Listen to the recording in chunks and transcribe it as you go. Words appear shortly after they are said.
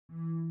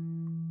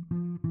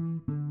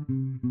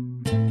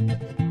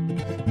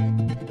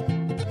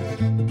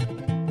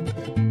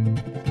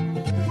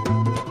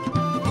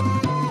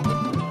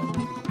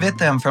With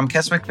them from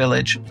Keswick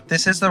Village,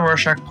 this is the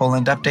Rorschach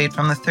Poland update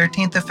from the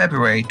 13th of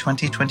February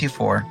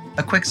 2024,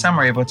 a quick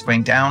summary of what's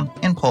going down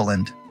in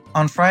Poland.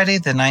 On Friday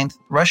the 9th,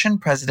 Russian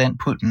President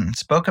Putin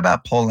spoke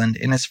about Poland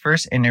in his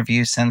first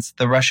interview since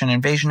the Russian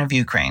invasion of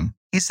Ukraine.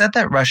 He said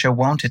that Russia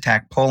won't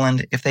attack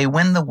Poland if they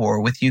win the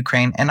war with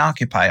Ukraine and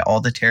occupy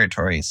all the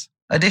territories.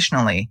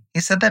 Additionally,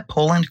 he said that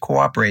Poland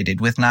cooperated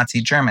with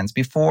Nazi Germans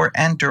before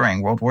and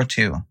during World War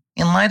II.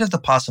 In light of the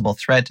possible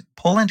threat,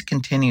 Poland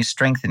continues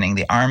strengthening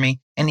the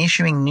army and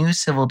issuing new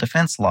civil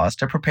defense laws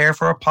to prepare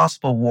for a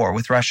possible war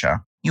with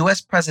Russia. U.S.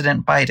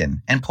 President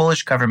Biden and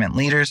Polish government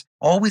leaders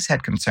always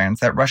had concerns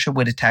that Russia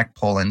would attack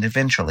Poland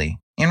eventually.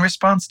 In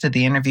response to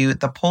the interview,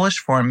 the Polish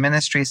Foreign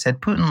Ministry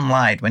said Putin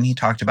lied when he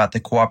talked about the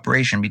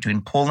cooperation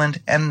between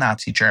Poland and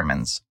Nazi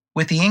Germans.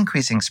 With the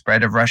increasing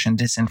spread of Russian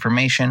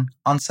disinformation,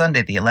 on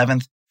Sunday the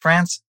 11th,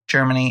 France,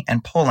 Germany,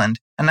 and Poland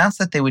announced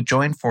that they would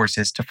join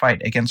forces to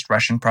fight against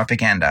Russian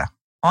propaganda.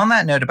 On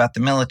that note about the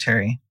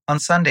military, on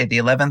Sunday the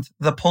 11th,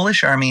 the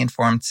Polish army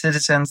informed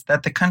citizens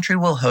that the country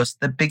will host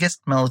the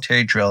biggest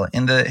military drill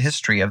in the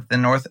history of the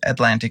North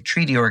Atlantic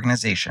Treaty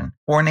Organization,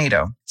 or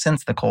NATO,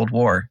 since the Cold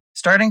War.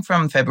 Starting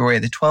from February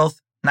the 12th,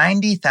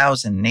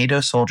 90,000 NATO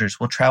soldiers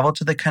will travel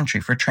to the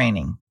country for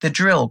training. The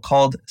drill,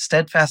 called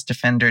Steadfast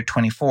Defender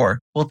 24,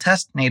 will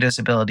test NATO's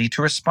ability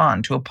to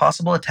respond to a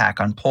possible attack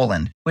on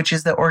Poland, which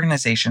is the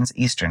organization's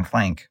eastern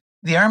flank.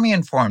 The army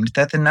informed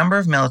that the number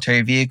of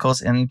military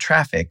vehicles in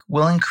traffic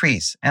will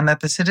increase and that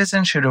the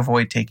citizens should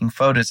avoid taking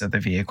photos of the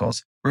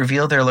vehicles,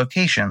 reveal their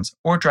locations,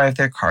 or drive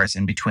their cars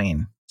in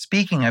between.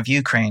 Speaking of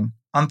Ukraine,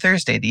 on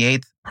Thursday the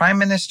 8th, Prime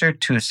Minister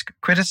Tusk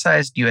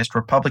criticized U.S.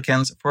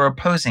 Republicans for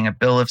opposing a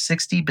bill of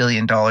 $60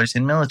 billion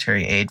in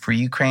military aid for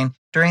Ukraine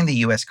during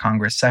the U.S.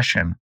 Congress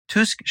session.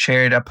 Tusk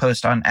shared a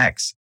post on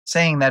X,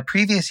 saying that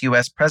previous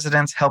U.S.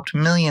 presidents helped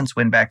millions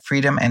win back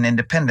freedom and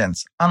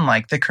independence,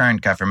 unlike the current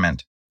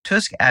government.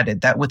 Tusk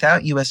added that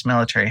without U.S.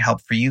 military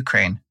help for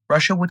Ukraine,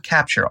 Russia would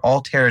capture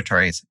all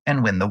territories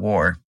and win the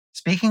war.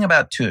 Speaking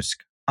about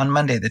Tusk, on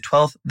Monday the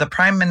 12th, the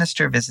Prime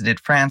Minister visited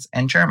France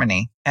and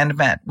Germany and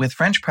met with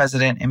French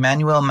President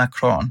Emmanuel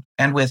Macron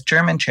and with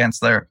German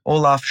Chancellor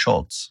Olaf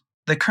Scholz.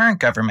 The current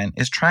government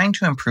is trying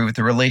to improve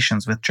the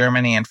relations with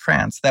Germany and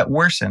France that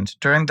worsened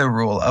during the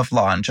rule of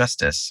law and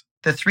justice.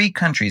 The three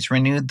countries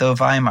renewed the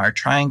Weimar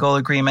Triangle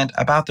Agreement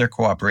about their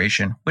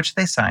cooperation, which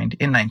they signed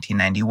in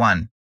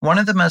 1991. One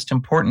of the most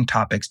important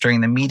topics during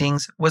the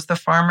meetings was the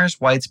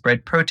farmers'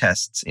 widespread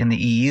protests in the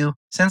EU,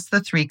 since the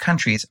three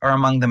countries are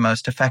among the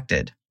most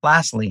affected.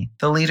 Lastly,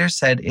 the leaders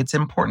said it's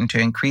important to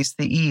increase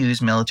the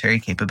EU's military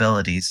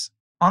capabilities.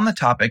 On the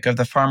topic of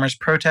the farmers'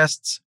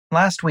 protests,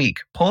 last week,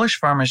 Polish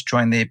farmers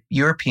joined the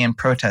European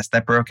protest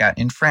that broke out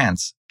in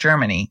France,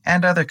 Germany,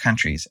 and other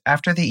countries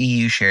after the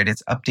EU shared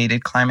its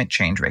updated climate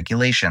change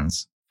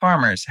regulations.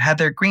 Farmers had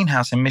their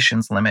greenhouse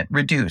emissions limit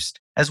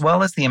reduced, as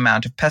well as the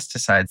amount of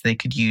pesticides they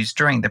could use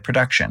during the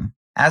production.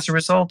 As a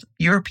result,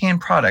 European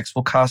products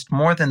will cost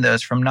more than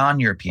those from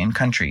non-European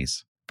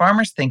countries.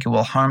 Farmers think it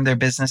will harm their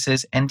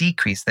businesses and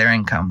decrease their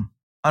income.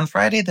 On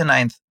Friday the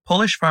 9th,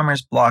 Polish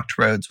farmers blocked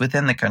roads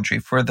within the country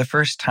for the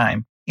first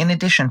time, in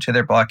addition to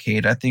their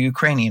blockade at the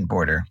Ukrainian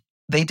border.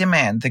 They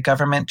demand the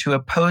government to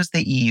oppose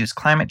the EU's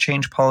climate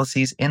change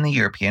policies in the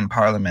European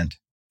Parliament.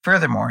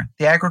 Furthermore,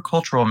 the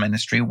Agricultural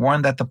Ministry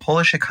warned that the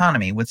Polish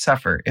economy would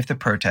suffer if the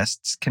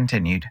protests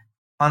continued.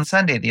 On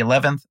Sunday the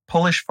 11th,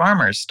 Polish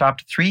farmers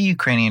stopped 3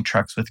 Ukrainian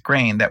trucks with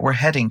grain that were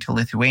heading to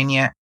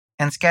Lithuania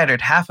and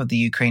scattered half of the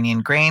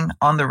Ukrainian grain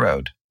on the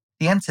road.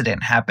 The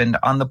incident happened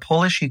on the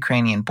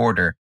Polish-Ukrainian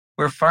border,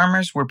 where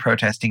farmers were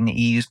protesting the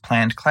EU's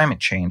planned climate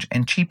change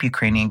and cheap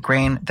Ukrainian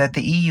grain that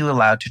the EU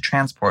allowed to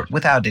transport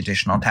without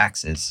additional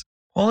taxes.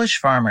 Polish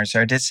farmers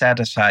are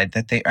dissatisfied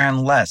that they earn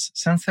less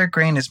since their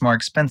grain is more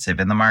expensive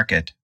in the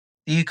market.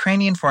 The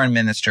Ukrainian foreign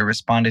minister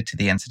responded to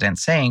the incident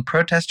saying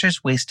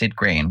protesters wasted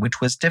grain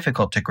which was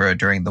difficult to grow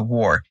during the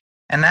war,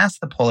 and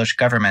asked the Polish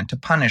government to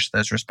punish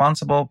those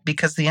responsible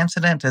because the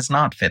incident does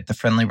not fit the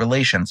friendly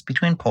relations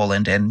between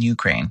Poland and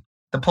Ukraine.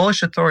 The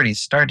Polish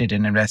authorities started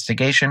an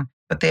investigation,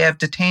 but they have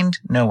detained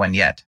no one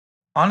yet.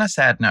 On a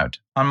sad note,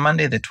 on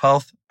Monday the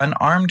 12th, an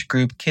armed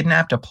group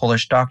kidnapped a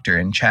Polish doctor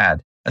in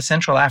Chad, a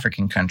Central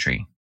African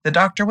country. The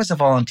doctor was a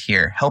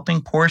volunteer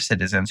helping poor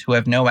citizens who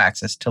have no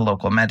access to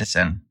local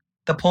medicine.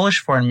 The Polish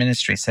Foreign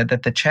Ministry said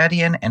that the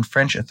Chadian and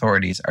French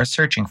authorities are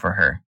searching for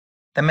her.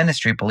 The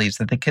ministry believes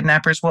that the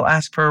kidnappers will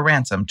ask for a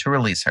ransom to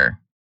release her.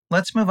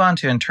 Let's move on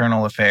to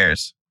internal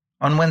affairs.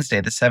 On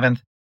Wednesday the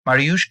 7th,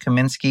 Mariusz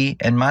Kaminski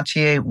and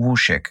Maciej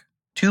Wójcik,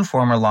 2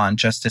 former Law and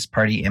Justice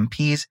Party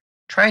MPs,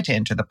 tried to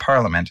enter the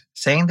parliament,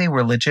 saying they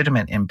were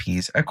legitimate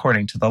MPs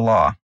according to the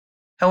law.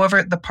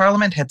 However, the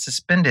parliament had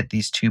suspended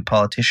these 2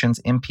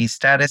 politicians' MP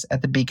status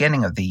at the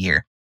beginning of the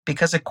year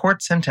because a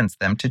court sentenced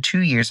them to 2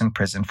 years in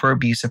prison for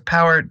abuse of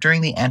power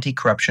during the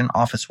anti-corruption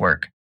office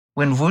work.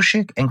 When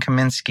Wójcik and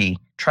Kaminski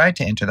tried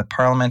to enter the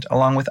parliament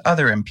along with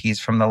other MPs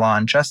from the Law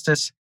and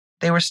Justice,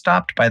 they were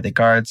stopped by the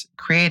guards,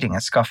 creating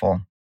a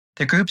scuffle.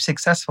 The group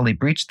successfully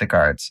breached the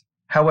guards.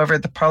 However,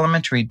 the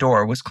parliamentary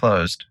door was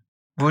closed.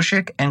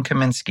 Vucic and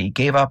Kaminsky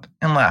gave up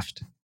and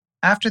left.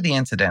 After the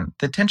incident,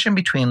 the tension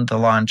between the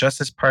Law and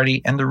Justice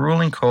Party and the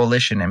ruling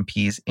coalition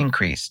MPs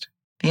increased.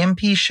 The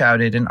MPs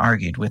shouted and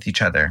argued with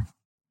each other.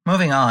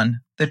 Moving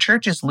on, the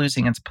church is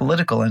losing its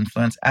political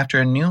influence after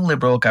a new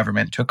Liberal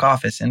government took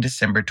office in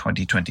December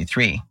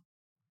 2023.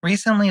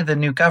 Recently, the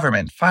new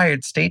government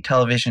fired state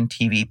television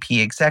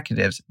TVP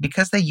executives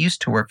because they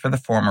used to work for the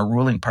former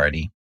ruling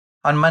party.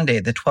 On Monday,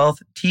 the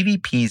 12th,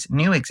 TVP's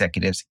new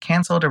executives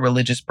canceled a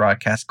religious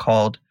broadcast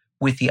called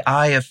With the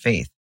Eye of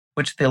Faith,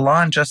 which the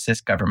Law and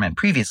Justice government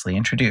previously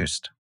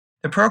introduced.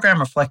 The program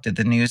reflected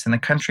the news in the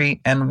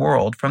country and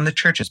world from the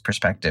church's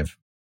perspective.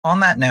 On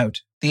that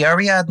note, the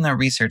Ariadne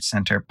Research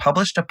Center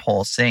published a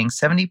poll saying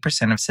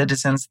 70% of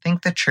citizens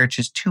think the church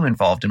is too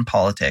involved in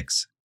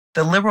politics.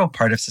 The liberal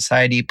part of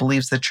society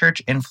believes the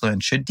church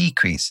influence should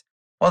decrease,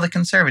 while the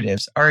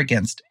conservatives are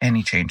against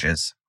any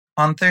changes.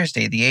 On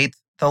Thursday, the 8th,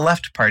 the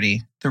Left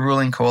Party, the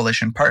ruling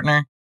coalition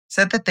partner,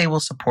 said that they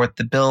will support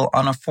the bill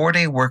on a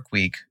 4-day work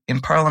week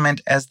in Parliament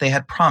as they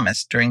had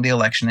promised during the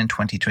election in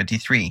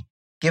 2023,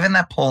 given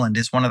that Poland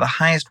is one of the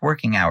highest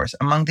working hours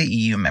among the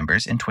EU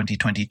members in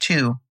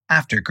 2022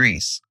 after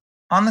Greece.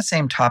 On the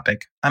same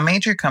topic, a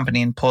major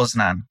company in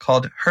Poznan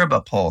called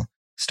Herbapol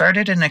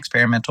started an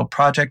experimental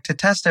project to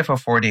test if a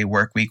 4-day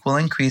work week will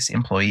increase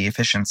employee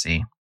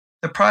efficiency.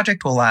 The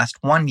project will last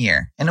 1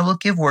 year, and it will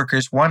give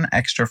workers 1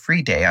 extra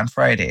free day on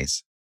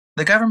Fridays.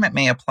 The government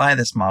may apply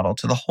this model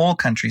to the whole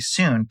country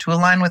soon to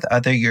align with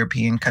other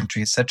European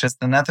countries such as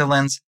the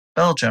Netherlands,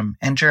 Belgium,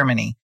 and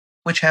Germany,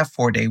 which have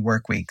 4-day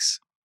work weeks.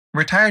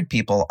 Retired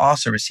people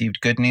also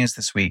received good news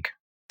this week.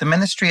 The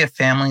Ministry of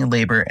Family,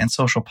 Labor, and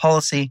Social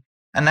Policy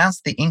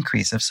announced the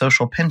increase of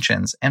social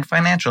pensions and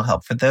financial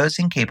help for those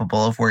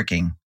incapable of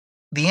working.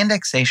 The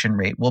indexation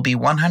rate will be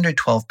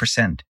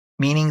 112%,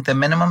 meaning the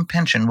minimum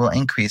pension will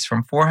increase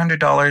from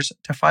 $400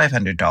 to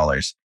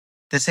 $500.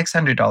 The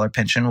 $600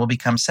 pension will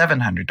become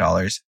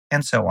 $700,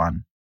 and so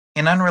on.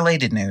 In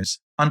unrelated news,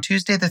 on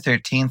Tuesday the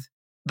 13th,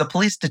 the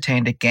police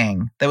detained a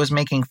gang that was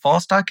making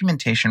false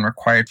documentation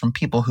required from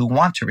people who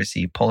want to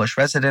receive Polish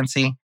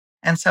residency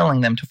and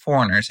selling them to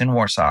foreigners in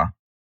Warsaw.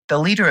 The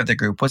leader of the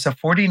group was a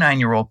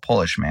 49-year-old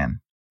Polish man.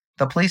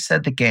 The police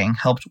said the gang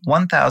helped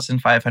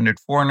 1,500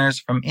 foreigners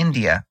from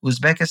India,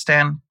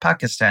 Uzbekistan,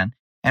 Pakistan,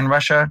 and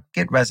Russia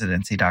get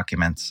residency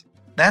documents.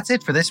 That's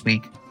it for this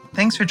week.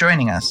 Thanks for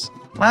joining us.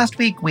 Last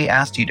week, we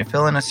asked you to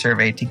fill in a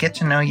survey to get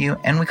to know you,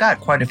 and we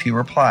got quite a few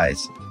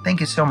replies. Thank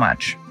you so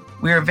much.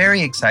 We are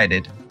very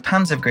excited.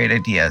 Tons of great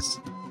ideas.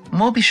 And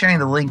we'll be sharing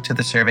the link to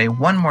the survey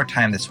one more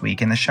time this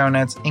week in the show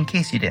notes in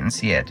case you didn't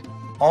see it.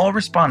 All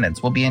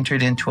respondents will be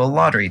entered into a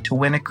lottery to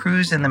win a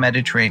cruise in the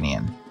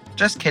Mediterranean.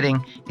 Just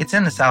kidding, it's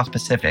in the South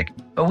Pacific,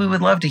 but we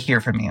would love to hear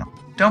from you.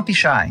 Don't be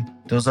shy.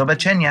 Do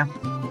zobaczenia!